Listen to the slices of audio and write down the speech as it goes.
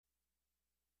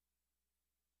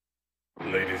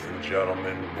Ladies and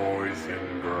gentlemen, boys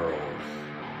and girls,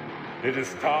 it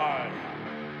is time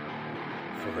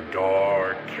for the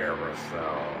Dark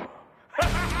Carousel.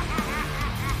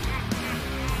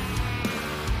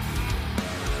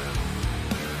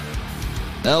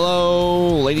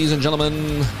 Hello, ladies and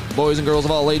gentlemen, boys and girls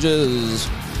of all ages.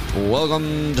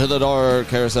 Welcome to the Dark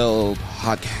Carousel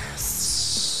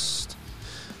podcast.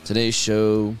 Today's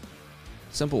show,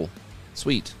 simple,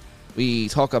 sweet. We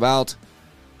talk about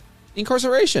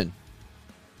incarceration.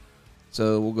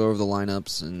 So we'll go over the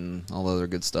lineups and all the other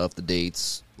good stuff, the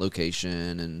dates,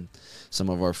 location, and some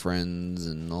of our friends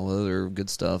and all the other good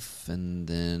stuff. And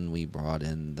then we brought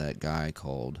in that guy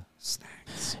called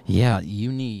Snacks. Yeah,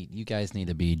 you guys need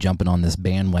to be jumping on this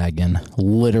bandwagon,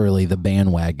 literally the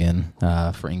bandwagon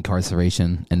for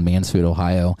incarceration in Mansfield,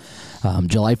 Ohio.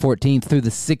 July 14th through the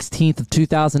 16th of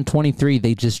 2023,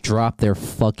 they just dropped their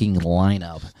fucking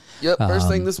lineup. Yep, first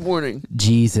thing this morning.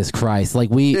 Jesus Christ. Like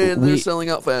they're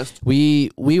selling out fast. We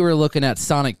were looking at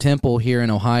Sonic Temple here in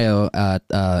Ohio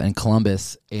in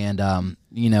Columbus, and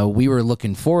we were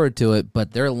looking forward to it,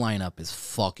 but their lineup is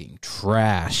fucking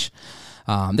trash.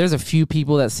 There's a few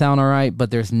people that sound all right, but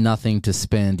there's nothing to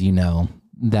spend,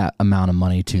 that amount of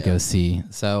money to go see.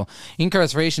 So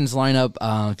Incarceration's lineup,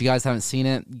 if you guys haven't seen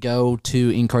it, go to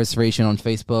Incarceration on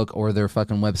Facebook or their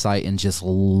fucking website and just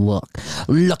look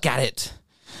at it.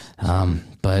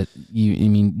 But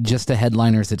just the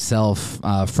headliners itself,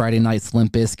 Friday night's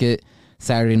Limp Bizkit,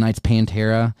 Saturday night's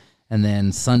Pantera, and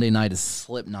then Sunday night is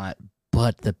Slipknot.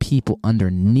 But the people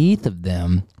underneath of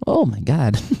them, oh my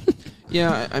God.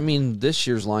 Yeah, I mean, this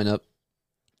year's lineup,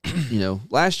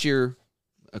 last year,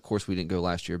 of course we didn't go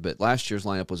last year, but last year's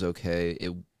lineup was okay,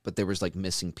 but there was like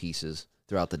missing pieces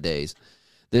throughout the days.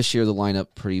 This year the lineup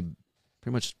pretty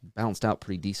much balanced out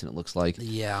pretty decent, it looks like.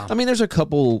 Yeah. I mean, there's a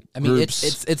couple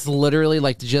groups. It's literally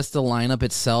like just the lineup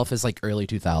itself is like early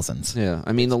 2000s. Yeah,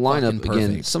 I mean, the lineup,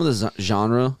 again, some of the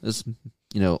genre is,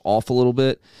 off a little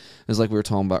bit. It's like we were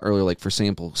talking about earlier, like for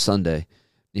sample, Sunday,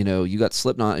 you got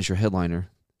Slipknot as your headliner,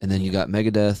 and then you got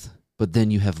Megadeth, but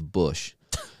then you have Bush.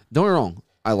 Don't get me wrong,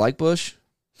 I like Bush,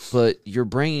 but you're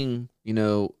bringing,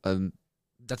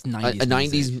 that's 90s a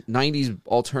 90s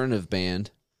alternative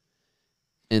band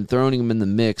and throwing them in the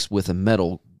mix with a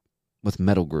metal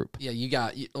group. Yeah, you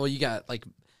got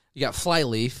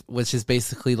Flyleaf, which is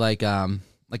basically like a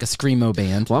screamo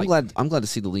band. Well, I'm glad to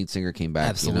see the lead singer came back.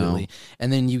 Absolutely.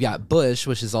 And then you got Bush,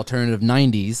 which is alternative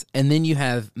 90s, and then you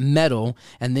have metal,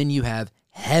 and then you have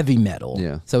heavy metal.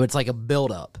 Yeah. So it's like a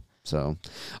build up. So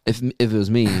if it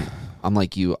was me, I'm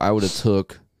like you, I would have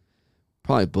took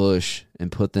probably Bush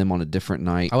and put them on a different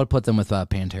night. I would put them with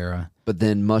Pantera. But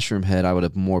then Mushroom Head, I would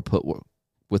have more put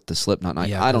with the Slipknot night.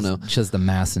 Yeah, I don't know. Just the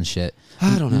mass and shit.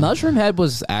 I don't know. Mushroom Head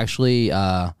was actually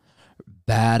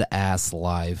badass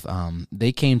live.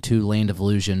 They came to Land of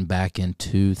Illusion back in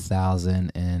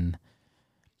 2000 and...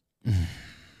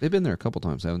 They've been there a couple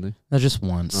times, haven't they? No, just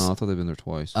once. Oh, I thought they've been there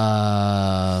twice.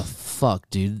 Fuck,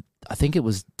 dude. I think it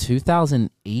was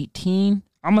 2018.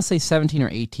 I'm gonna say 17 or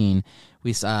 18.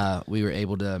 We were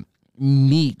able to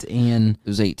meet, and it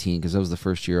was 18 because that was the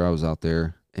first year I was out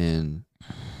there, and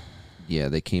yeah,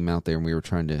 they came out there, and we were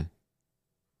trying to.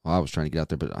 Well, I was trying to get out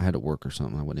there, but I had to work or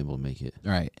something. I wasn't able to make it.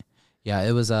 Right. Yeah,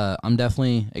 it was. I'm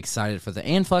definitely excited for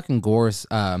and fucking Gore's.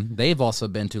 They've also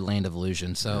been to Land of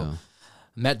Illusion, so. Yeah.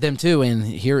 Met them too, and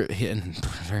here in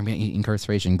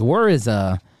Incarceration, Gore is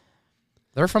they're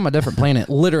from a different planet,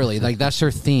 literally. Like that's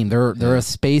their theme. They're a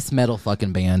space metal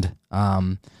fucking band.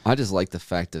 I just like the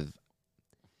fact of,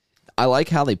 I like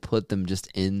how they put them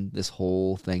just in this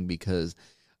whole thing, because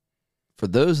for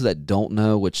those that don't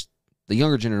know, which the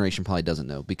younger generation probably doesn't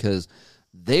know, because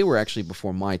they were actually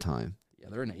before my time. Yeah,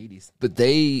 they're in the 80s, but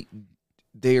they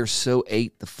are so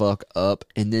ate the fuck up,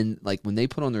 and then like when they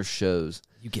put on their shows.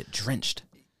 You get drenched.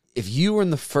 If you were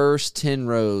in the first 10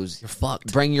 rows, you're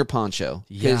fucked. Bring your poncho,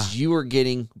 because you are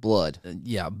getting blood.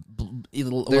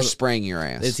 They're spraying your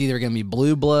ass. It's either going to be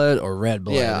blue blood or red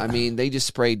blood. Yeah, I mean, they just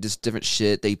sprayed just different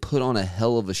shit. They put on a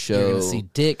hell of a show. You're going to see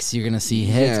dicks. You're going to see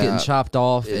heads getting chopped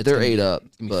off. They're ate up.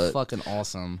 It's going to be fucking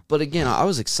awesome. But again, I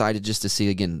was excited just to see,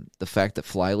 again, the fact that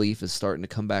Flyleaf is starting to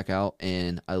come back out,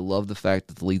 and I love the fact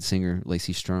that the lead singer,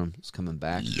 Lacey Strum, is coming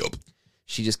back. Yep.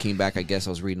 She just came back, I guess. I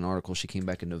was reading an article. She came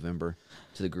back in November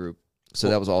to the group. So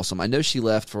that was awesome. I know she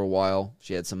left for a while.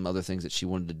 She had some other things that she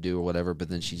wanted to do or whatever, but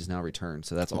then she just now returned.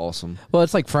 So that's awesome. Well,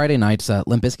 it's like Friday night's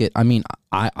Limp Bizkit. I mean,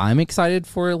 I'm excited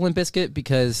for Limp Bizkit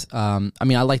because, I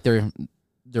like their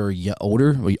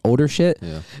older shit.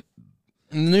 Yeah.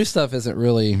 And the new stuff isn't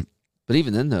really... But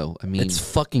even then, though, I mean... It's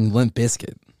fucking Limp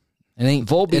Bizkit. It ain't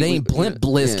Blimp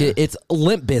Bizkit. Yeah. It's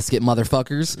Limp Bizkit,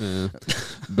 motherfuckers. Yeah.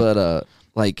 But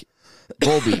Like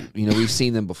Volbeat, we've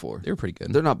seen them before. They're pretty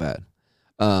good. They're not bad.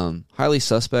 Highly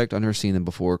Suspect, I've never seen them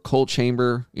before. Cold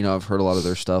Chamber, I've heard a lot of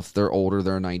their stuff. They're older,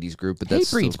 they're a 90s group, but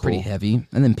that's Hatebreed's still cool. pretty heavy,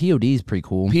 and then POD is pretty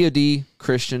cool. POD,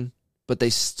 Christian, but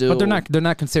they're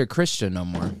not considered Christian no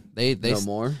more. They no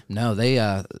more. No,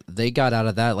 they got out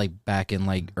of that like back in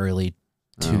like early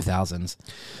 2000s.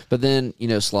 But then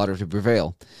Slaughter to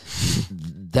Prevail.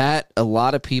 That a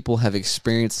lot of people have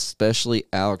experienced, especially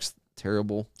Alex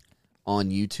Terrible on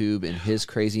YouTube and his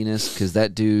craziness, because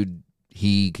that dude,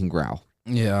 he can growl.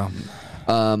 Yeah.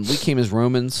 We came as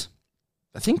Romans.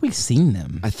 I think we've seen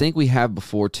them. I think we have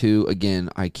before too. Again,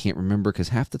 I can't remember because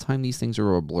half the time these things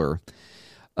are a blur.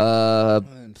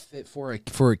 Fit for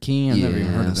a King. I've never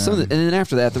even heard of that. And then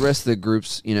after that, the rest of the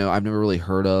groups, I've never really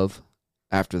heard of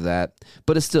after that.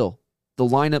 But it's still, the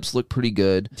lineups look pretty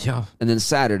good. Yeah. And then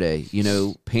Saturday,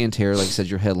 Pantera, like I said,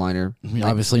 your headliner.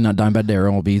 Obviously not Dimebag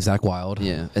Darrell, will be Zach Wilde.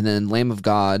 Yeah. And then Lamb of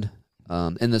God,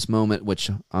 In This Moment, which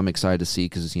I'm excited to see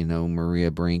because,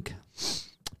 Maria Brink.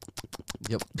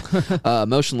 Yep.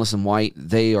 Motionless in White,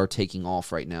 they are taking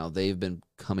off right now. They've been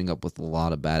coming up with a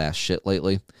lot of badass shit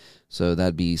lately. So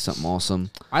that'd be something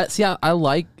awesome. I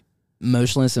like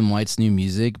Motionless in White's new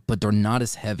music, but they're not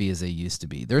as heavy as they used to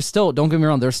be. They're still, don't get me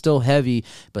wrong, they're still heavy,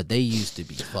 but they used to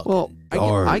be fucking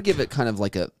dark. I give it kind of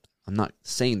like I'm not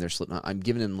saying they're Slipknot, I'm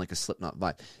giving them like a Slipknot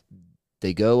vibe.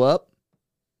 They go up,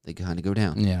 they kind of go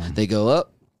down. Yeah. They go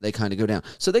up, they kind of go down.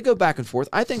 So they go back and forth.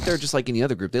 I think they're just like any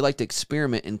other group. They like to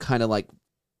experiment and kind of like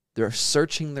they're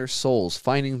searching their souls,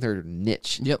 finding their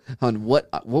niche. Yep. On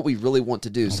what we really want to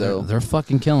do. So they're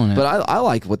fucking killing it. But I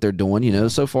like what they're doing.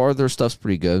 So far their stuff's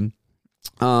pretty good.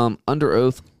 Under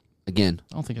Oath, again.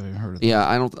 I don't think I've even heard of them.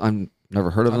 Yeah, I'm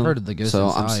never heard of them. I've heard of the Ghost so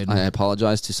Inside. I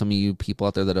apologize to some of you people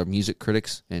out there that are music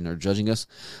critics and are judging us.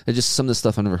 It's just some of the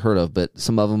stuff I've never heard of, but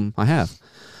some of them I have.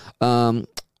 And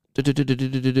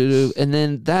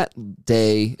then that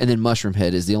day, and then Mushroom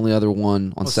Head is the only other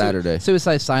one on Saturday.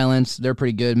 Suicide Silence, they're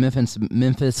pretty good. Memphis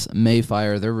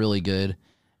Mayfire, they're really good.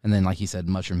 And then, like you said,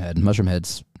 Mushroom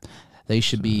Heads, they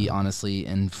should be honestly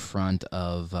in front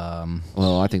of.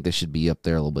 Well, I think they should be up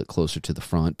there a little bit closer to the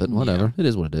front, but whatever. Yeah. It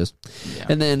is what it is. Yeah.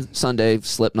 And then Sunday,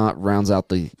 Slipknot rounds out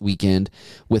the weekend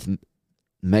with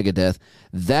Megadeth.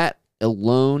 That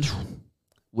alone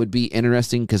would be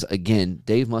interesting because, again,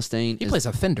 Dave Mustaine. He plays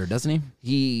a Fender, doesn't he?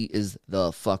 He is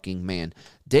the fucking man.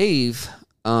 Dave.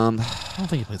 I don't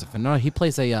think he plays a Fender. No, he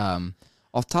plays a.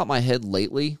 Off the top of my head,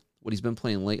 lately, what he's been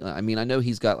playing lately. I mean, I know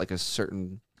he's got like a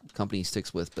certain company he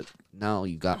sticks with, but now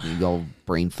you got me all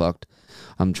brain fucked.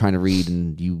 I'm trying to read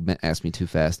and you asked me too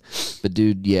fast. But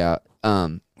dude, yeah,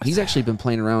 he's actually been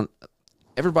playing around.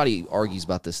 Everybody argues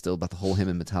about this still, about the whole him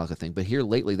and Metallica thing, but here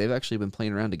lately they've actually been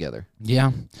playing around together.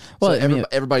 Yeah. Well, so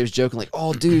everybody was joking like,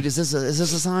 "Oh, dude, is this a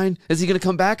sign? Is he gonna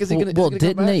come back? Is he gonna?" Well,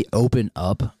 didn't they open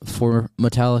up for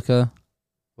Metallica?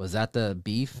 Was that the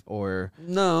beef or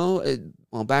no?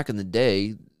 Well, back in the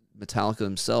day, Metallica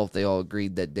himself, they all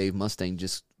agreed that Dave Mustaine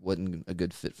just wasn't a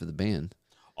good fit for the band.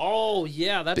 Oh,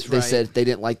 yeah, that's right. They said they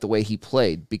didn't like the way he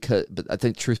played but I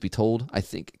think truth be told,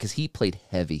 because he played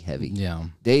heavy. Yeah.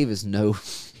 Dave is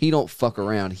he don't fuck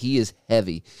around. He is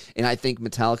heavy. And I think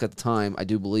Metallica at the time, I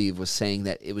do believe, was saying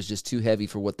that it was just too heavy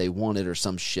for what they wanted or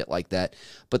some shit like that.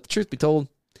 But the truth be told,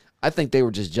 I think they were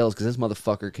just jealous because this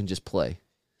motherfucker can just play.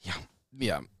 Yeah.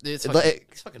 Yeah. It's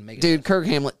fucking making dude, Kirk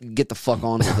Hammett, get the fuck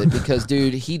on with it because,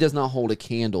 dude, he does not hold a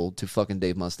candle to fucking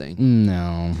Dave Mustaine.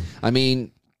 No. I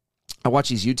mean, I watch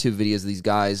these YouTube videos of these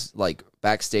guys like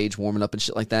backstage warming up and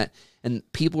shit like that, and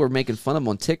people are making fun of them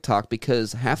on TikTok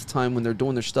because half the time when they're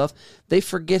doing their stuff, they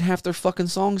forget half their fucking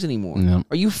songs anymore. Yep.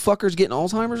 Are you fuckers getting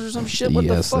Alzheimer's or some shit? What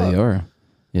the fuck? Yes, they are.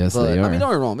 Yes, they are. I mean,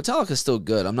 don't get me wrong. Metallica's still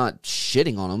good. I'm not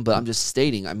shitting on them, but I'm just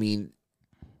stating, I mean,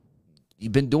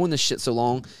 you've been doing this shit so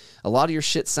long, a lot of your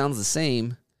shit sounds the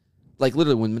same. Like,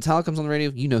 literally, when Metallica comes on the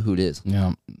radio, you know who it is.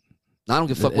 Yeah. I don't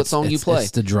give a fuck what song you play.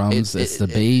 It's the drums, it's the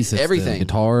bass, it's everything. The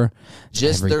guitar.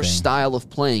 Just their style of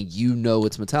playing, you know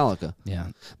it's Metallica. Yeah.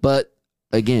 But,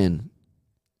 again,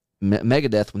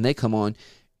 Megadeth, when they come on,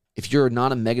 if you're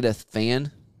not a Megadeth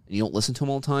fan and you don't listen to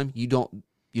them all the time, you don't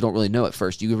really know at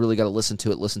first. You really got to listen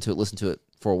to it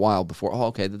for a while before, oh,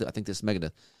 okay, I think this is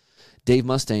Megadeth. Dave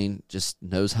Mustaine just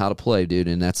knows how to play, dude,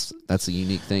 and that's a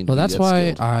unique thing. Well, that's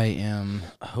why I am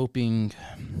hoping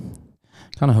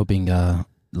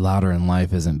Louder in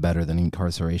Life isn't better than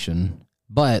Inkcarceration.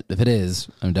 But if it is,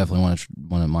 I definitely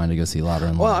wouldn't mind to go see Louder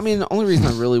in Life. Well, I mean, the only reason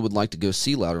I really would like to go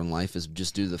see Louder in Life is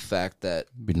just due to the fact that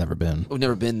we've never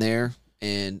been there,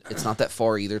 and it's not that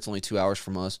far either. It's only 2 hours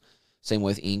from us. Same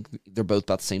with Ink. They're both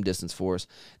about the same distance for us.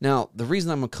 Now, the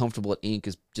reason I'm uncomfortable at Ink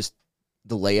is just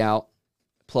the layout.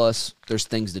 Plus, there's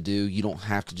things to do. You don't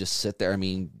have to just sit there. I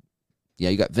mean, yeah,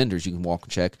 you got vendors you can walk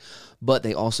and check, but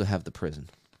they also have the prison.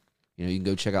 You know, you can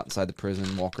go check out inside the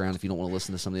prison, walk around if you don't want to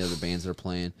listen to some of the other bands that are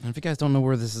playing. And if you guys don't know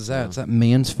where this is at, it's at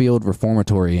Mansfield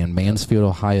Reformatory in Mansfield,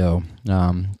 Ohio.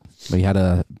 We had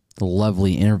a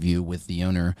lovely interview with the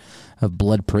owner of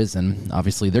Blood Prison.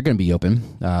 Obviously, they're going to be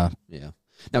open. Yeah.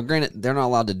 Now, granted, they're not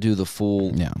allowed to do the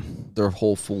full, their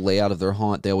whole full layout of their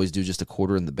haunt. They always do just a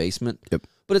quarter in the basement. Yep.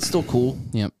 But it's still cool.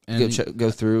 Yep. And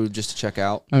go through just to check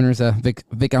out. Owner's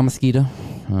Vic Amosquito.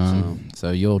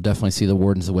 So you'll definitely see the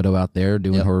Warden's Widow out there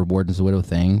doing her Warden's Widow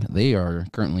thing. They are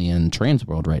currently in Trans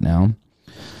World right now.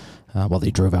 While they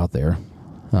drove out there.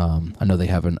 I know they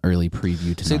have an early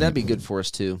preview tonight. See, that'd be good for us,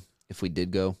 too, if we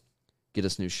did go. Get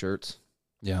us new shirts.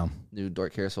 Yeah. New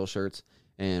Dark Carousel shirts.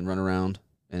 And run around.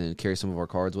 And then carry some of our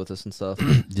cards with us and stuff.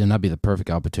 Then that'd be the perfect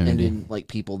opportunity. And then, like,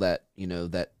 people that,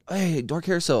 hey, Dark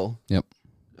Carousel. Yep.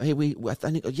 Hey,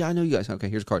 I know you guys. Okay,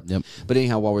 here's a card. Yep. But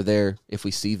anyhow, while we're there, if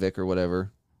we see Vic or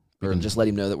whatever, or just let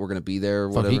him know that we're going to be there or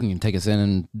whatever. He can take us in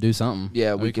and do something.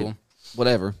 Yeah, we could. Cool.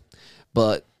 Whatever.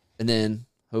 But, and then,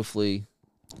 hopefully,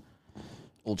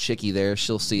 old Chickie there,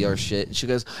 she'll see our shit, and she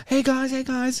goes, hey,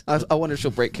 guys. I wonder if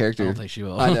she'll break character. I don't think she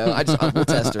will. I know. We'll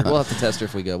test her. We'll have to test her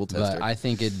if we go. We'll test her. I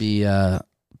think it'd be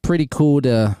pretty cool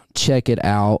to check it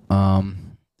out.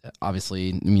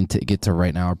 Obviously, I mean, tickets are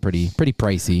right now are pretty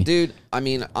pricey. Dude, I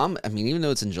mean, even though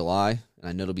it's in July, and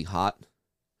I know it'll be hot,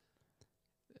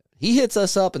 he hits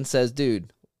us up and says,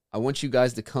 dude, I want you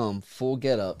guys to come full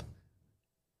get up,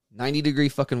 90-degree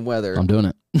fucking weather. I'm doing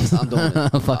it. I'm doing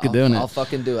it. I'm fucking doing it. I'll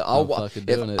fucking do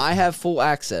it. I have full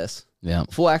access,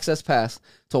 full access pass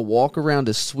to walk around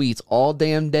to suites all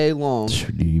damn day long.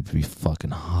 You'd be fucking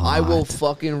hot. I will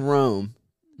fucking roam.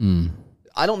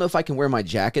 I don't know if I can wear my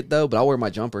jacket, though, but I'll wear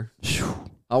my jumper.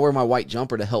 I'll wear my white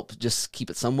jumper to help just keep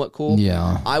it somewhat cool.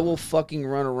 Yeah. I will fucking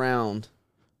run around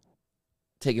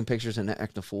taking pictures and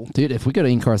acting a fool. Dude, if we go to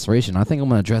Inkcarceration, I think I'm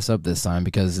going to dress up this time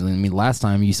because, I mean, last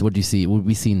time, what did you see?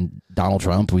 We seen Donald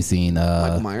Trump. We seen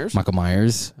Michael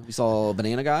Myers. We saw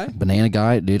Banana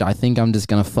Guy. Dude, I think I'm just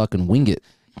going to fucking wing it.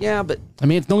 Yeah, but... I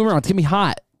mean, don't get me wrong. It's going to be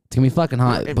hot. It's going to be fucking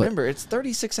hot. Remember, it's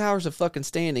 36 hours of fucking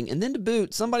standing, and then to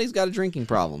boot, somebody's got a drinking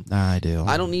problem. I do.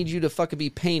 I don't need you to fucking be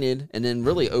painted and then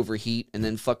really overheat and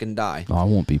then fucking die. Oh, I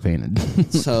won't be painted.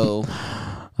 So,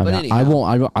 I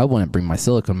wouldn't bring my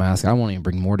silicone mask. I won't even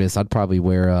bring Mortis. I'd probably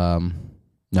wear, no,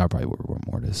 I probably would wear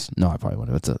Mortis. No, I probably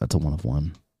wouldn't. That's a one of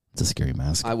one. It's a scary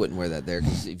mask. I wouldn't wear that there,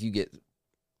 because if you get...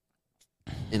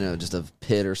 just a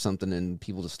pit or something, and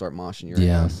people just start moshing your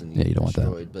ass, and you don't want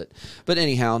that. But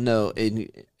anyhow, no.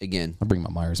 Again, I'll bring my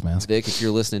Myers mask. Dick, if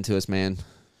you're listening to us, man,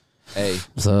 hey,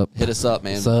 what's up? Hit us up,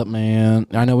 man. What's up, man?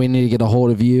 I know we need to get a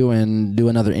hold of you and do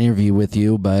another interview with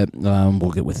you, but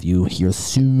we'll get with you here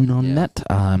soon on that.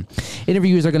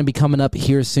 Interviews are going to be coming up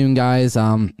here soon, guys.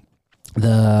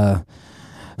 The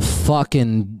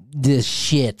fucking this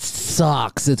shit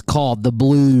sucks. It's called The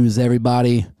Blues.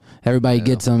 Everybody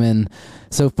gets them, and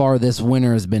so far this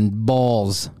winter has been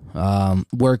balls.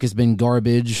 Work has been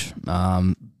garbage.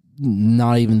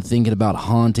 Not even thinking about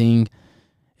haunting.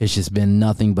 It's just been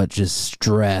nothing but just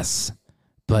stress.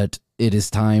 But it is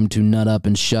time to nut up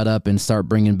and shut up and start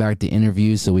bringing back the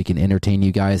interviews so we can entertain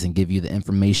you guys and give you the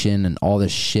information and all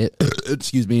this shit.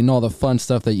 Excuse me, and all the fun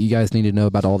stuff that you guys need to know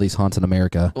about all these haunts in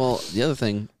America. Well, the other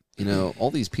thing, all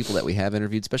these people that we have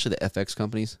interviewed, especially the FX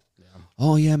companies.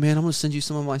 Oh, yeah, man, I'm going to send you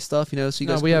some of my stuff, so you guys...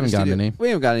 No, we haven't gotten any. We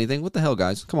haven't got anything. What the hell,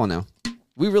 guys? Come on now.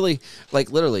 We really,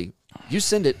 literally, you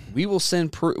send it, we will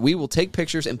we will take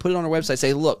pictures and put it on our website,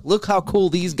 say, look how cool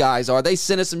these guys are. They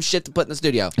sent us some shit to put in the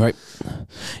studio. Right.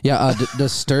 Yeah,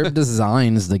 Disturbed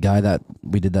Designs, the guy that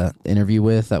we did that interview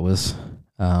with, that was,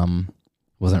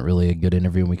 wasn't really a good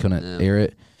interview and we couldn't air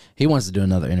it. He wants to do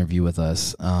another interview with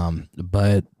us,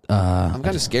 but... I'm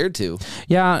kind of scared, too.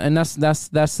 Yeah, and that's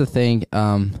the thing.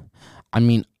 I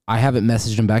mean, I haven't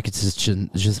messaged him back. It's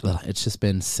just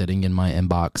been sitting in my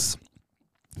inbox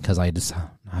because I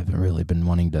haven't really been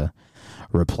wanting to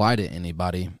reply to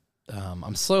anybody.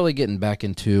 I'm slowly getting back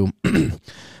into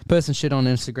posting shit on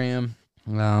Instagram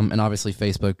and obviously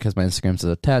Facebook because my Instagram's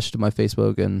attached to my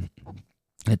Facebook and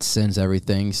it sends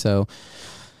everything. So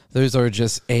those are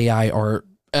just AI art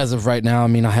as of right now. I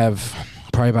mean, I have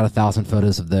probably about 1,000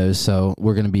 photos of those, so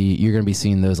you're gonna be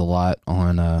seeing those a lot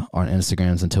on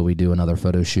Instagrams until we do another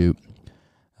photo shoot.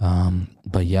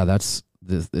 But yeah, that's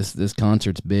this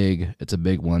concert's big. It's a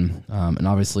big one, and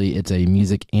obviously it's a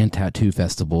music and tattoo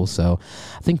festival. So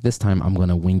I think this time I'm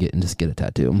gonna wing it and just get a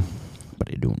tattoo.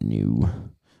 But I don't know. What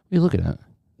are you looking at?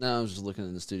 No, I was just looking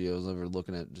in the studio. I was over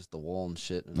looking at just the wall and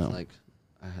shit, and it's like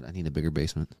I need a bigger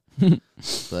basement.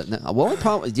 But no, well,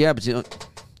 probably but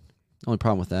The only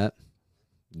problem with that,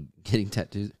 getting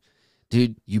tattoos,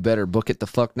 dude, you better book it the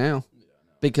fuck now.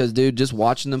 Because, dude, just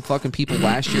watching them fucking people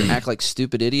last year act like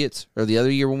stupid idiots, or the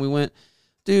other year when we went,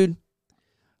 dude,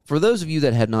 for those of you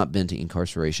that have not been to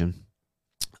Inkcarceration,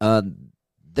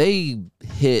 they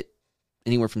hit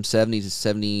anywhere from 70 to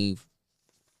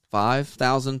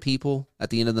 75,000 people at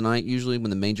the end of the night, usually when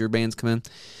the major bands come in.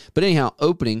 But anyhow,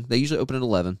 they usually open at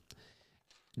 11.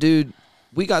 Dude,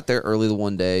 we got there early the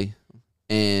one day,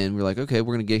 and we're like, okay,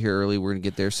 we're going to get here early. We're going to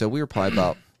get there. So we were probably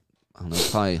about, I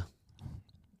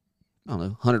don't know,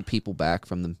 100 people back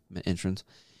from the entrance.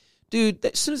 Dude,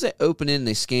 as soon as they open in and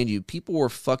they scanned you, people were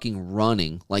fucking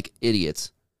running like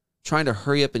idiots, trying to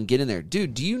hurry up and get in there.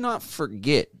 Dude, do you not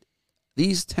forget,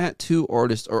 these tattoo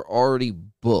artists are already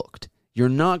booked. You're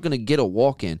not going to get a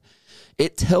walk-in.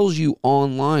 It tells you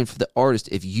online for the artist,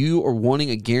 if you are wanting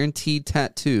a guaranteed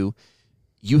tattoo,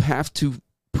 you have to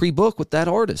pre-book with that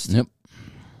artist. Yep.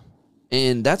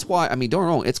 And that's why, I mean, don't get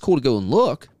me wrong, it's cool to go and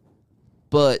look,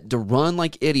 but to run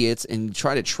like idiots and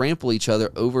try to trample each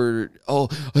other over, oh,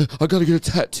 I got to get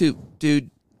a tattoo.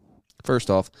 Dude, first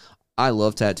off, I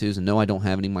love tattoos, and no, I don't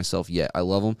have any myself yet. I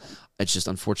love them. It's just,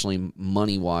 unfortunately,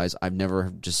 money-wise, I've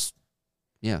never just,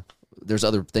 there's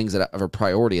other things that are a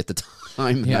priority at the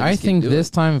time. Yeah, I think this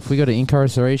time, if we go to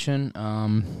Inkcarceration...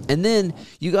 And then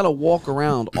you got to walk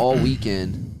around all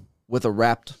weekend with a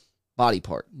wrapped body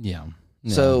part. Yeah.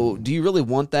 So, do you really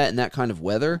want that in that kind of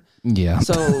weather? Yeah.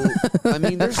 So, I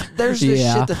mean, there's this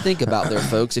shit to think about there,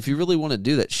 folks, if you really want to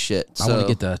do that shit. So, I want to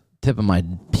get the tip of my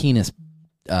penis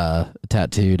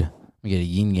tattooed. I get a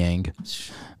yin yang.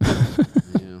 Yeah.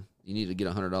 You need to get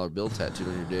a $100 bill tattooed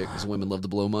on your dick because women love to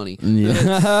blow money.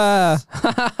 Yeah.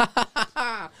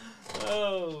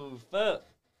 Oh, fuck.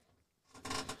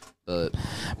 But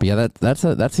yeah, that's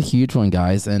a huge one,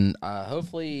 guys. And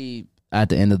hopefully at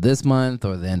the end of this month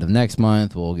or the end of next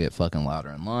month, we'll get fucking Louder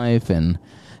in Life and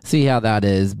see how that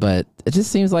is. But it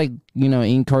just seems like,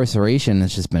 Inkcarceration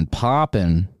has just been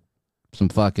popping some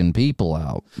fucking people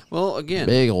out. Well, again,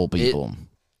 big old people.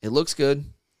 It looks good.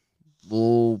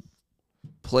 We'll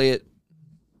play it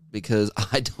because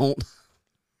I don't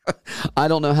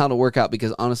know how to work out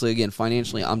because honestly, again,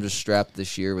 financially, I'm just strapped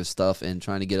this year with stuff and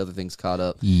trying to get other things caught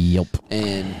up. Yep.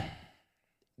 And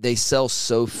they sell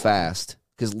so fast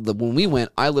because when we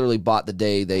went, I literally bought the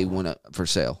day they went up for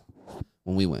sale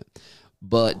when we went.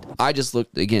 But I just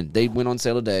looked, again, they went on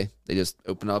sale today. They just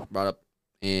opened up, brought up,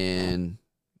 and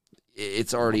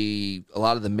it's already, a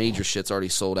lot of the major shit's already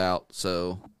sold out.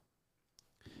 So,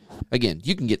 again,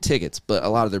 you can get tickets, but a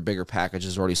lot of their bigger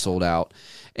packages are already sold out.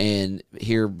 And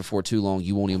here, before too long,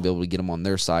 you won't even be able to get them on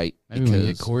their site. Maybe we can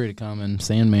get Corey to come and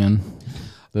Sandman.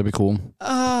 That'd be cool.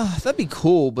 That'd be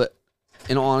cool, but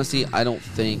in all honesty, I don't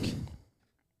think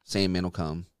Sandman will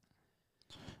come.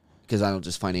 Because I don't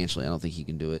think he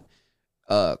can do it.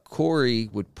 Corey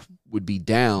would be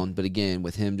down, but again,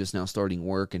 with him just now starting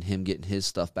work and him getting his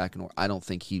stuff back in order, I don't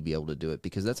think he'd be able to do it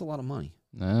because that's a lot of money.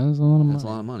 That's a lot of money. That's a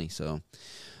lot of money. So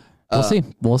we'll see.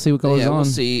 We'll see what goes on. We'll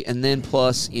see. And then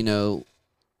plus,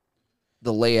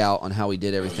 the layout on how we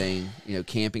did everything,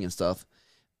 camping and stuff,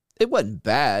 it wasn't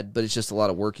bad, but it's just a lot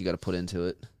of work you got to put into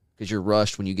it because you're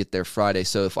rushed when you get there Friday.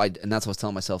 So and that's what I was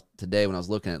telling myself today when I was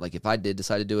looking at it, like if I did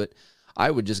decide to do it, I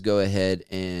would just go ahead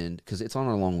because it's on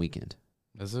our long weekend.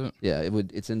 Is it? Yeah,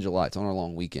 it's in July. It's on our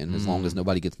long weekend as long as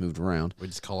nobody gets moved around. We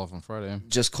just call off on Friday.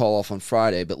 Just call off on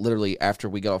Friday, but literally after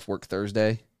we get off work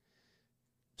Thursday,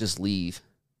 just leave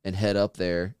and head up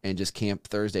there and just camp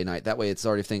Thursday night. That way it's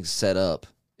already things set up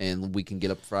and we can get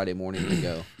up Friday morning and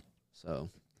go. So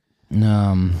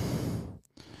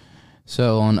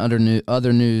on other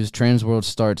news, Transworld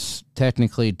starts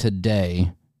technically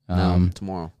today.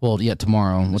 Tomorrow. Well, yeah,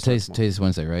 tomorrow. Well, today's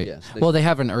Wednesday, right? Yes. They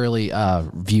have an early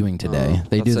viewing today.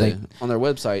 They do on their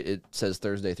website. It says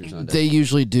Thursday through Sunday. They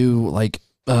usually do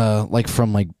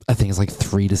from I think it's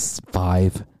 3 to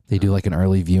 5. They do an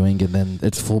early viewing, and then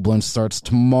it's full blown starts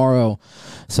tomorrow.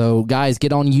 So guys,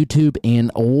 get on YouTube and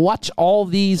watch all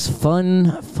these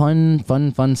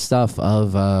fun stuff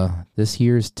of this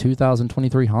year's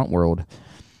 2023 Haunt World.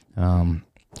 I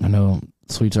know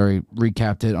Sweets already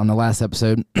recapped it on the last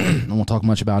episode. I won't talk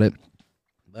much about it.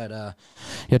 But,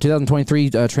 2023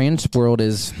 Trans World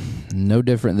is no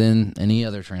different than any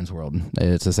other Trans World.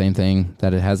 It's the same thing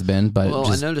that it has been. But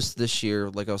I noticed this year,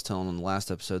 like I was telling on the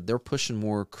last episode, they're pushing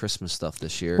more Christmas stuff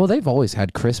this year. Well, they've always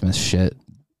had Christmas shit.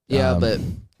 Yeah, but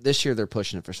this year they're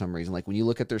pushing it for some reason. Like, when you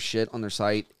look at their shit on their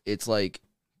site, it's like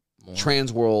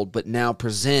Trans World, but now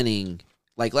presenting.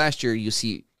 Like, last year, you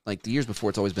see, the years before,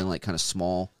 it's always been, kind of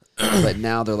small. But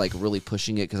now they're, really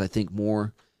pushing it because I think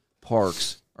more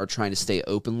parks are trying to stay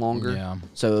open longer. Yeah.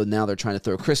 So now they're trying to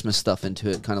throw Christmas stuff into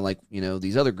it, kind of like,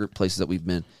 these other group places that we've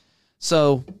been.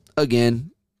 So,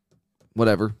 again,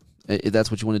 whatever. If that's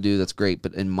what you want to do, that's great.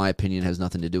 But in my opinion, it has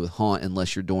nothing to do with haunt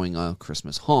unless you're doing a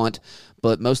Christmas haunt.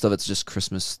 But most of it's just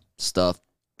Christmas stuff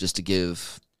just to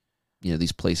give,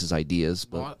 these places ideas.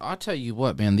 But well, I'll tell you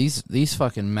what, man. These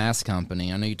fucking mask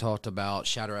company. I know you talked about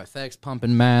Shadow FX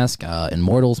pumping mask.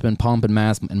 Immortal's been pumping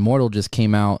mask. Immortal just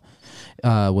came out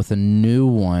with a new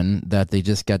one that they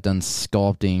just got done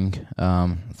sculpting.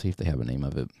 Let's see if they have a name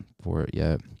of it for it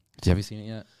yet. Have you seen it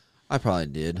yet? I probably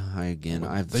did. They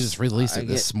just released it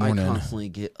this morning. I constantly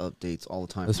get updates all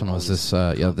the time. This one was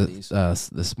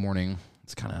this morning.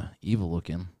 It's kind of evil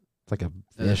looking. It's like a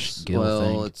fish gill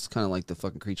thing. Well, it's kind of like the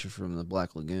fucking creature from the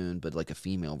Black Lagoon, but like a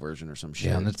female version or some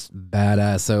shit. Yeah, and it's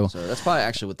badass. So that's probably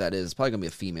actually what that is. It's probably gonna be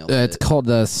a female. It's called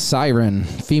the Siren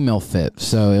Female Fit.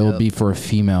 So it will be for a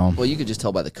female. Well, you could just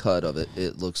tell by the cut of it.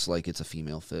 It looks like it's a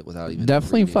female fit without even.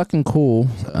 Definitely fucking cool.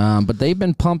 So. But they've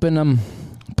been pumping them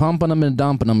and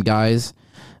dumping them, guys.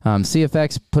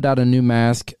 CFX put out a new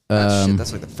mask.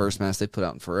 That's like the first mask they put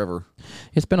out in forever.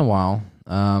 It's been a while.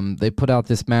 They put out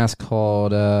this mask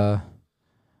called what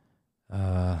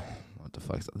the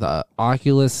fuck? The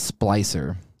Oculus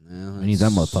Splicer. Yeah, I need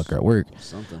that motherfucker at work.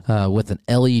 Something. With an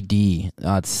LED. It's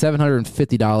 $750,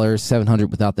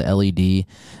 $700 without the LED.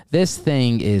 This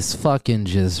thing is fucking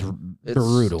just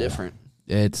brutal. It's different.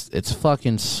 It's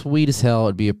fucking sweet as hell.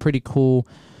 It'd be a pretty cool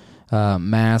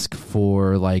mask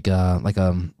for like a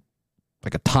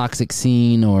toxic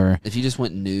scene, or if you just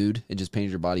went nude and just painted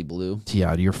your body blue.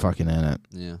 Yeah, you're fucking in it.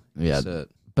 Yeah.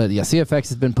 But yeah, CFX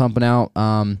has been pumping out.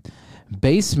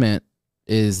 Basement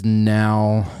is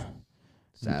now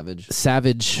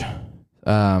Savage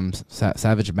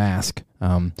mask.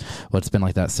 Well, it's been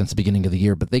like that since the beginning of the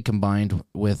year, but they combined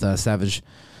with the Savage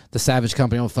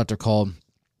company. I don't know what they're called.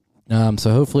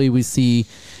 So hopefully we see,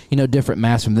 different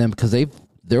masks from them, because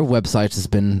their websites has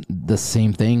been the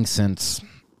same thing since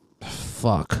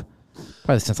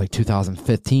probably since like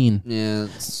 2015. Yeah,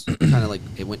 it's kind of like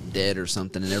it went dead or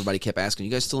something, and everybody kept asking,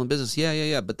 "You guys still in business?"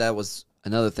 Yeah. But that was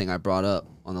another thing I brought up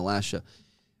on the last show.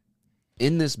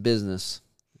 In this business,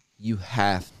 you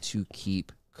have to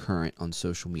keep current on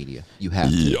social media. You have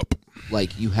to. Yep.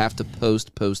 Like, you have to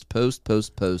post,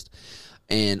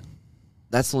 and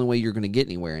that's the only way you're going to get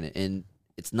anywhere in it. And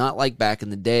it's not like back in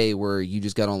the day where you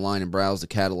just got online and browsed the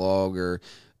catalog, or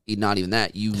not even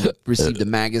that. You received a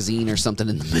magazine or something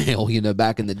in the mail,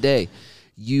 back in the day.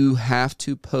 You have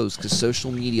to post, because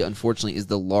social media, unfortunately, is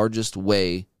the largest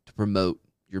way to promote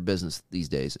your business these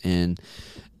days. And,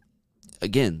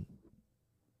 again,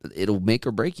 it'll make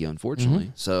or break you,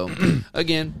 unfortunately. Mm-hmm. So,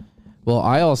 again... Well,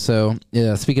 I also,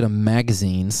 speaking of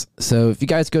magazines, so if you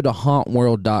guys go to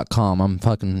hauntworld.com, I'm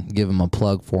fucking giving them a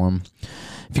plug for them.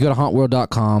 If you go to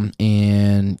hauntworld.com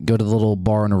and go to the little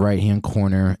bar in the right-hand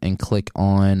corner and click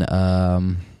on,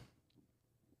 1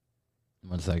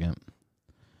 second.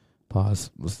 Pause.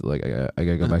 I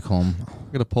gotta go back home.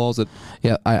 I'm gonna pause it.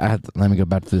 Yeah, I have to, let me go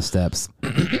back to the steps.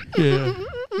 Yeah.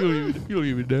 You don't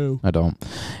even know. I don't.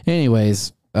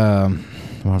 Anyways, well,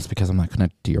 it's because I'm not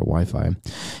connected to your Wi-Fi.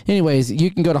 Anyways, you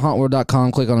can go to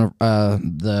hauntworld.com, click on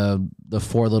the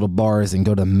 4 little bars, and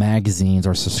go to magazines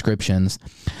or subscriptions.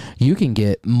 You can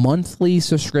get monthly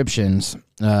subscriptions.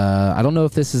 I don't know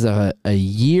if this is a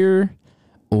year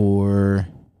or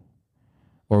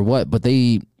what, but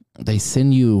they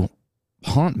send you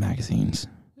haunt magazines.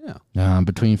 Yeah.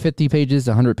 Between 50 pages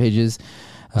to 100 pages.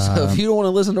 So if you don't want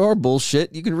to listen to our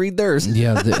bullshit, you can read theirs.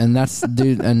 Yeah, and that's,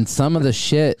 dude, and some of the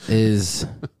shit is,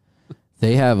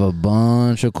 they have a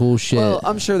bunch of cool shit. Well,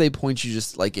 I'm sure they point you,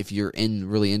 just like, if you're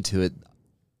really into it,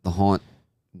 the haunt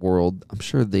world, I'm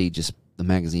sure the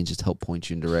magazines just help point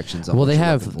you in directions. Well, they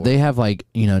have like,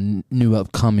 new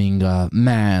upcoming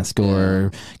mask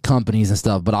or companies and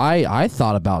stuff. But I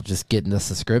thought about just getting the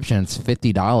subscription. It's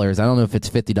 $50. I don't know if it's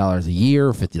 $50 a year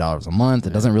or $50 a month.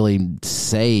 It doesn't really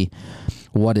say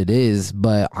what it is,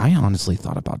 but I honestly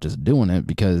thought about just doing it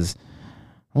because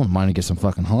I wouldn't mind to get some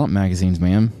fucking haunt magazines,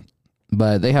 man.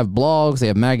 But they have blogs, they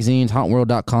have magazines.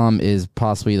 Hauntworld.com is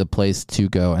possibly the place to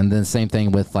go. And then same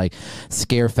thing with like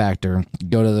Scare Factor.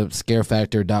 Go to the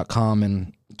scarefactor.com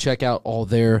and check out all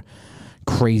their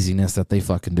craziness that they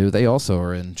fucking do. They also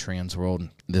are in Trans World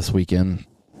this weekend.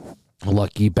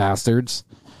 Lucky bastards.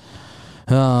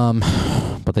 But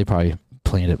they probably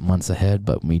planned it months ahead,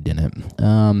 but we didn't.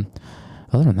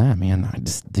 Other than that, man,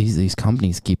 these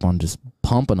companies keep on just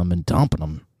pumping them and dumping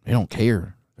them. They don't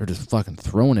care. They're just fucking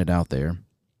throwing it out there.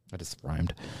 I just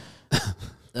rhymed.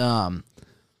 Then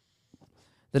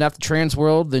after Trans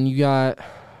World, then you got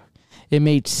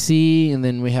MHC, and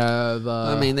then we have.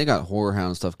 I mean, they got Horror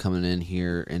Hound stuff coming in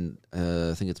here, and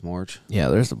I think it's March. Yeah,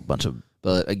 there's a bunch of.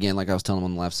 But again, like I was telling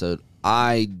them on the last episode,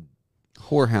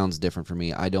 Horror Hound's different for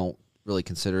me. I don't really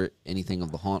consider it anything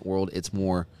of the haunt world. It's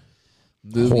more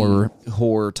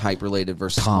horror type related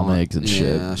versus comics haunt.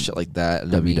 and shit like that.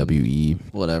 WWE,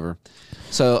 whatever.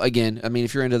 So again, I mean,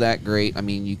 if you're into that, great. I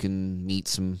mean, you can meet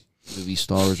some movie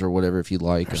stars or whatever if you'd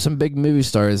like. There's some big movie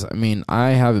stars. I mean,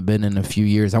 I haven't been in a few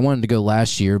years. I wanted to go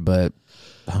last year, but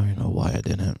I don't even know why I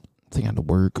didn't. I think I had to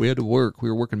work. We had to work. We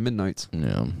were working midnights.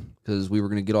 Yeah. Because we were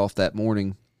going to get off that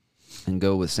morning and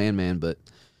go with Sandman, but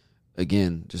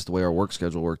again, just the way our work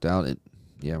schedule worked out,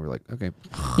 we're like, okay.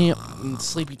 Yeah,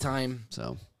 sleepy time.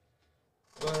 So.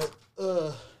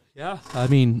 But, yeah. I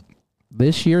mean,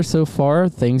 this year so far,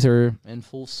 things are in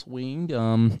full swing.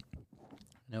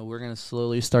 We're going to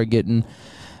slowly start getting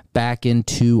back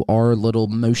into our little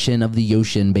motion of the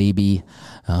ocean, baby.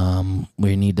 We're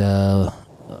going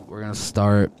to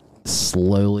start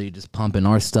slowly just pumping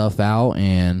our stuff out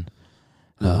and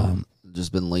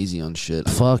just been lazy on shit.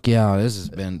 Fuck yeah, this has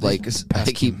been like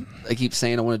I keep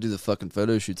saying I want to do the fucking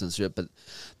photo shoots and shit, but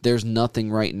there's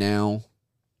nothing right now,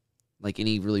 like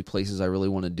any really places I really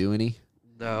want to do any.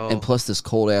 No. And plus this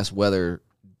cold ass weather,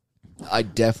 I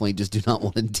definitely just do not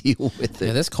want to deal with it.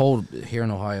 Yeah, this cold here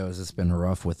in Ohio has just been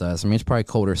rough with us. I mean, it's probably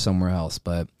colder somewhere else,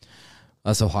 but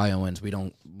us Ohioans,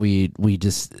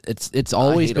 it's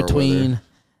always between,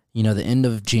 the end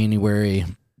of January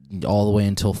all the way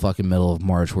until fucking middle of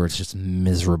March where it's just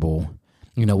miserable.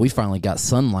 We finally got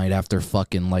sunlight after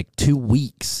fucking like 2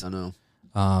 weeks. I know.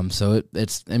 So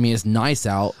it's nice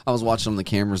out. I was watching on the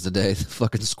cameras today, the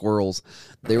fucking squirrels.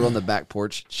 They were on the back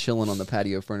porch chilling on the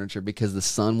patio furniture because the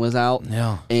sun was out.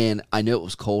 Yeah. And I know it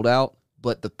was cold out,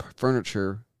 but the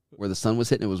furniture where the sun was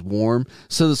hitting, it was warm.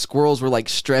 So the squirrels were like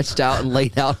stretched out and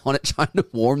laid out on it trying to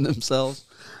warm themselves.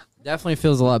 Definitely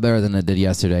feels a lot better than it did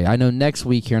yesterday. I know next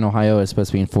week here in Ohio it's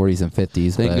supposed to be in 40s and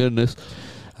 50s. Thank goodness.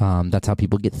 That's how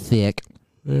people get thick.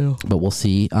 Yeah. But we'll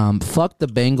see. Fuck the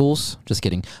Bengals. Just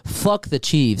kidding. Fuck the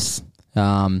Chiefs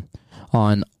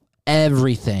on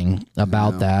everything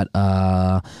about that.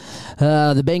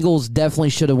 The Bengals definitely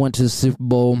should have went to the Super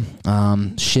Bowl.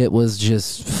 Shit was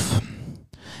just...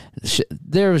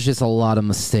 there was just a lot of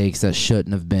mistakes that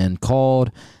shouldn't have been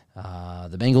called.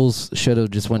 The Bengals should have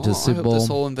just went to the Super Bowl. I hope this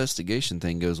whole investigation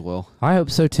thing goes well. I hope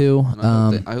so too.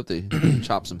 I hope they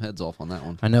chop some heads off on that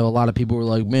one. I know a lot of people were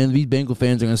like, "Man, these Bengal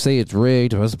fans are going to say it's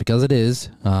rigged." Well, it's because it is.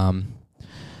 The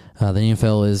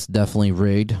NFL is definitely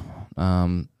rigged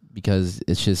because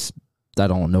it's just I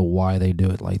don't know why they do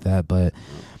it like that, but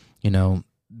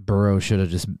Burrow should have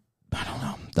just I don't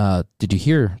know. Did you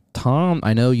hear Tom?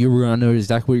 I know you were going to know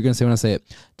exactly what you're going to say when I say it.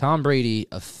 Tom Brady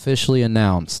officially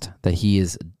announced that he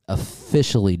is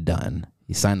officially done.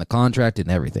 He signed the contract and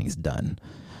everything's done.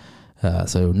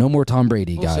 So no more Tom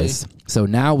Brady, guys. So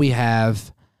now we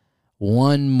have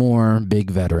one more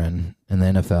big veteran in the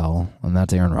NFL, and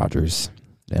that's Aaron Rodgers.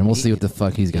 And we'll see what the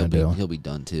fuck he's going to do. He'll be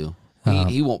done, too.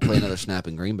 He won't play another snap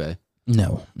in Green Bay.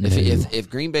 No. If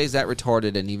Green Bay's that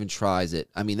retarded and even tries it,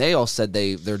 I mean, they all said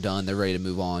they're done, they're ready to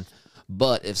move on.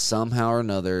 But if somehow or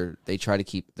another they try to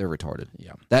keep, they're retarded.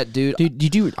 Yeah, that dude.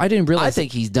 I didn't realize. I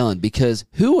think he's done because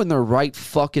who in their right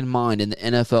fucking mind in the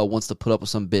NFL wants to put up with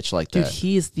some bitch like that? Dude,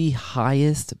 he is the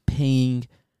highest paying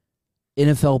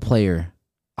NFL player,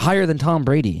 higher than Tom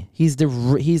Brady. He's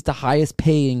the highest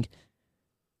paying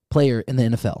player in the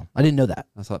NFL. I didn't know that.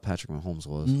 I thought Patrick Mahomes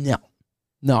was.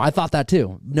 No, I thought that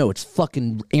too. No, it's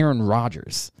fucking Aaron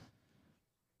Rodgers.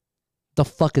 The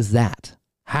fuck is that?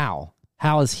 How?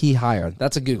 How is he higher?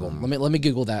 That's a Google. Let me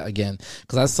Google that again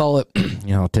because I saw it.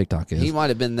 TikTok is. He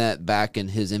might have been that back in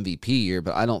his MVP year,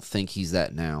 but I don't think he's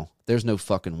that now. There's no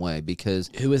fucking way because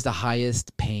who is the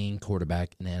highest paying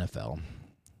quarterback in the NFL?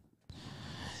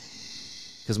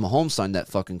 Because Mahomes signed that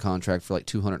fucking contract for like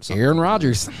 200 something. Aaron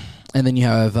Rodgers, and then you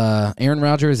have Aaron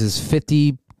Rodgers is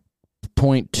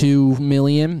 $50.2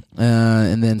 million,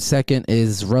 and then second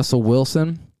is Russell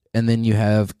Wilson, and then you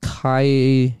have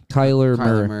Kyler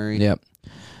Murray. Yep.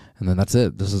 And then that's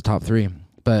it. This is the top three.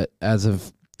 But as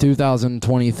of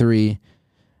 2023,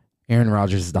 Aaron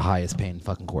Rodgers is the highest paying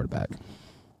fucking quarterback.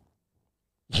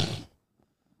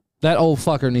 That old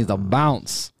fucker needs to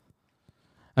bounce.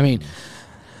 I mean,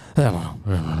 I don't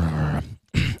know.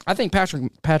 I think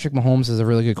Patrick Mahomes is a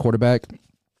really good quarterback.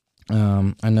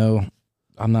 I know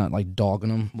I'm not like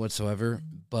dogging him whatsoever,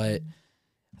 but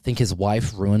I think his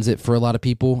wife ruins it for a lot of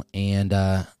people. And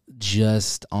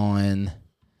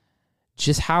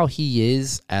just how he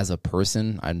is as a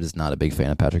person, I'm just not a big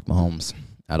fan of Patrick Mahomes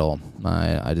at all.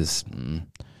 He's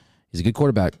a good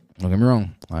quarterback. Don't get me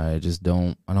wrong. I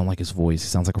don't like his voice. He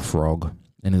sounds like a frog.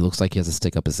 And it looks like he has to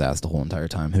stick up his ass the whole entire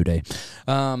time. Who day?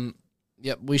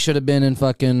 Yep, we should have been in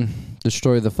fucking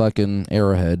destroy the fucking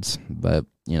arrowheads. But,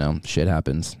 shit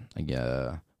happens.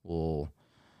 We'll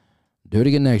do it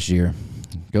again next year.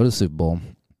 Go to the Super Bowl.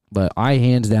 But I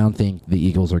hands down think the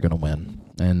Eagles are going to win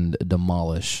and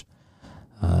demolish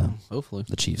hopefully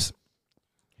the Chiefs.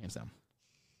 Hands down.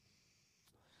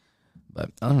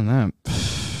 But other than that,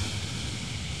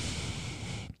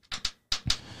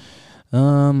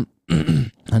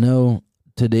 I know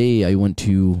today I've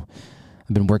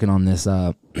been working on this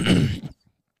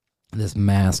this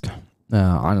mask.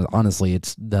 Honestly,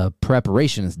 it's the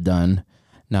preparation is done.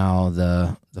 Now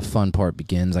the fun part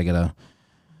begins. I gotta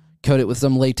coat it with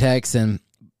some latex and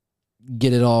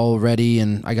get it all ready.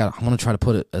 And I want to try to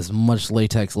put as much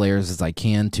latex layers as I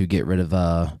can to get rid of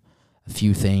a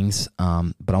few things.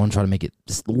 But I want to try to make it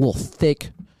just a little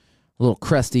thick, a little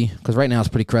crusty, because right now it's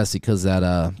pretty crusty because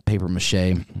that paper mache.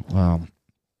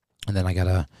 And then I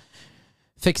gotta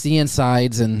fix the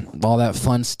insides and all that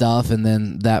fun stuff, and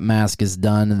then that mask is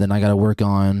done, and then I gotta work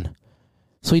on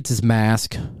Sweets'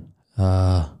 mask.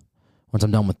 Once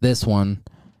I'm done with this one,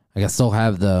 I gotta still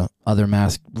have the other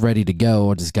mask ready to go.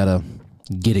 I just gotta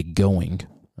get it going.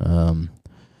 I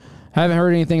haven't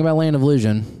heard anything about Land of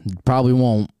Illusion. Probably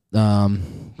won't.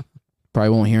 Probably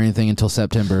won't hear anything until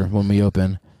September when we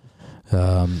open.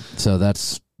 So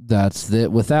that's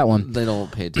it with that one. They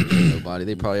don't pay attention to nobody.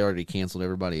 They probably already canceled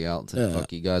everybody out and said,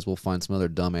 fuck you guys, we'll find some other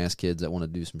dumbass kids that want to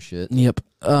do some shit. Yep.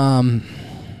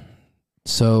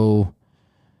 So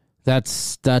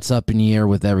that's up in the air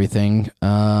with everything.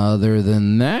 Other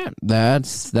than that,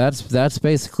 that's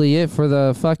basically it for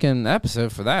the fucking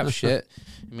episode for that shit.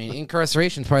 I mean,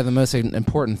 incarceration is probably the most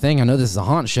important thing. I know this is a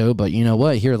haunt show, but you know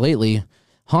what? Here lately,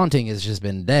 haunting has just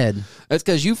been dead. That's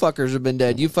because you fuckers have been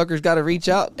dead. You fuckers got to reach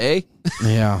out, eh?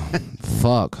 Yeah.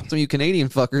 Fuck. Some of you Canadian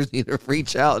fuckers need to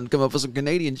reach out and come up with some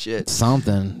Canadian shit.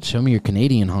 Something. Show me your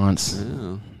Canadian haunts. Yeah,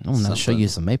 I'm going to show you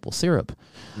some maple syrup.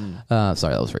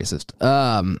 Sorry, that was racist.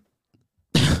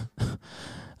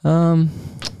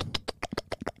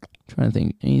 Trying to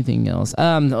think anything else.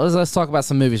 Let's talk about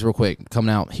some movies real quick coming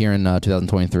out here in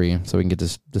 2023, so we can get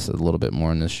just a little bit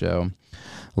more in this show.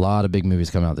 A lot of big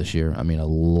movies coming out this year. I mean, a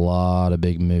lot of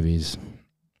big movies.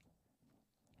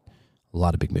 A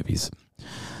lot of big movies.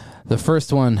 The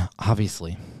first one,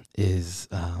 obviously, is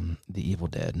The Evil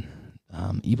Dead.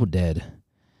 Evil Dead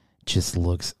just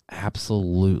looks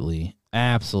absolutely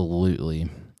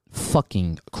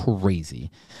fucking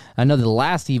crazy. I know the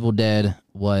last Evil Dead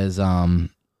was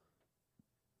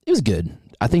it was good.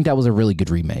 I think that was a really good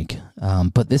remake.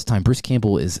 But this time Bruce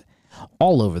Campbell is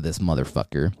all over this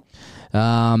motherfucker.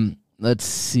 Let's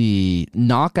see.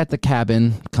 Knock at the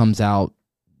Cabin comes out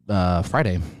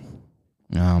Friday.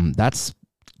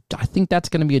 I think that's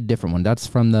going to be a different one. That's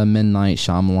from the Midnight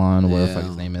Shyamalan, whatever the fuck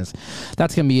his name is.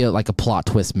 That's going to be like a plot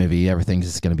twist movie. Everything's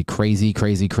just going to be crazy,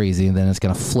 and then it's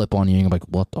going to flip on you, and you're like,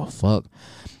 what the fuck?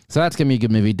 So that's going to be a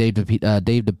good movie. Dave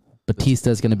Bautista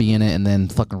is going to be in it, and then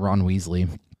fucking Ron Weasley.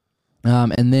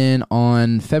 And then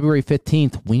on February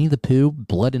 15th, Winnie the Pooh,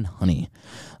 Blood and Honey.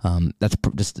 That's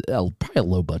just probably a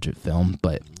low-budget film,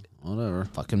 but whatever.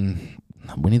 Fucking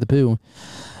Winnie the Pooh.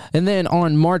 And then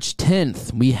on March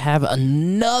 10th, we have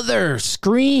another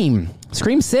Scream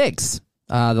 6.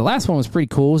 The last one was pretty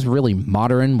cool. It was really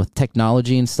modern with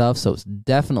technology and stuff, so it's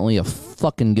definitely a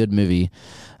fucking good movie.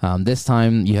 This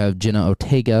time you have Jenna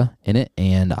Ortega in it,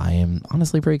 and I am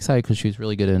honestly pretty excited because she was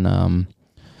really good in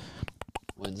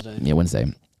Wednesday. Yeah,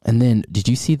 Wednesday. And then, did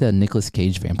you see the Nicolas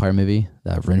Cage vampire movie,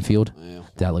 Renfield? Yeah.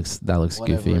 That looks Whenever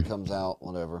goofy. it comes out,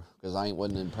 whatever. Because I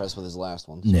wasn't impressed with his last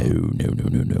one. So.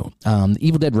 No.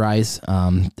 Evil Dead Rise.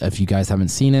 If you guys haven't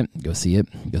seen it, go see it.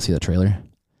 Go see that trailer.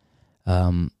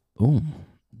 The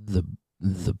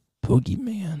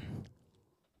Boogeyman.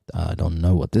 I don't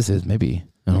know what this is. Maybe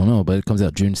I don't know, but it comes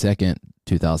out June 2nd,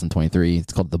 2023.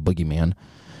 It's called The Boogeyman.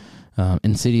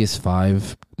 Insidious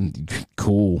 5.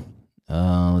 Cool.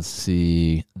 Let's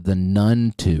see. The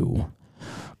Nun 2.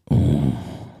 Ooh.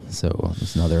 So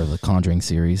it's another of the Conjuring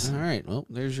series. All right. Well,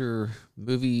 there's your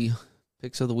movie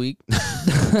picks of the week. Then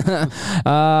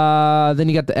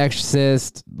you got The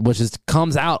Exorcist, which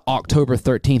comes out October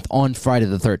 13th on Friday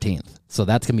the 13th. So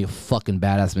that's going to be a fucking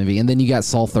badass movie. And then you got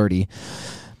Saw 30.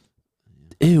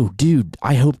 Ew, dude,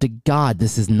 I hope to God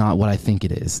this is not what I think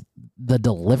it is. The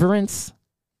Deliverance?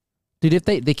 Dude, if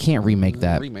they can't remake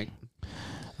that.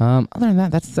 Other than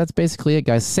that, that's basically it,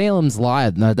 guys. Salem's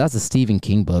Lot. No, that's a Stephen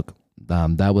King book.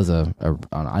 That was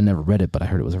I never read it, but I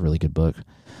heard it was a really good book.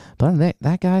 But other than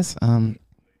that, guys,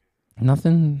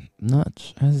 nothing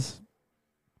much has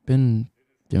been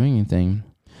doing anything.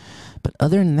 But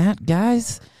other than that,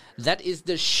 guys, that is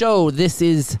the show. This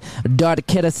is Dark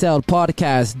Carousel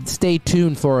Podcast. Stay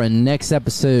tuned for a next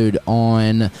episode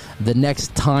on the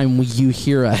next time you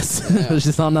hear us. It's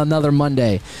just on another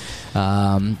Monday.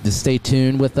 Just stay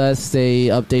tuned with us. Stay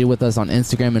updated with us on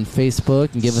Instagram and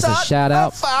Facebook, and give us a shout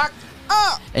out.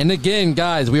 And again,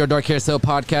 guys, we are Dark Carousel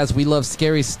Podcast. We love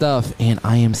scary stuff, and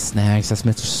I am Snags. That's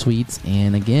Mr. Sweets.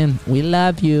 And again, we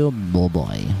love you. Bye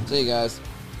bye. See you guys.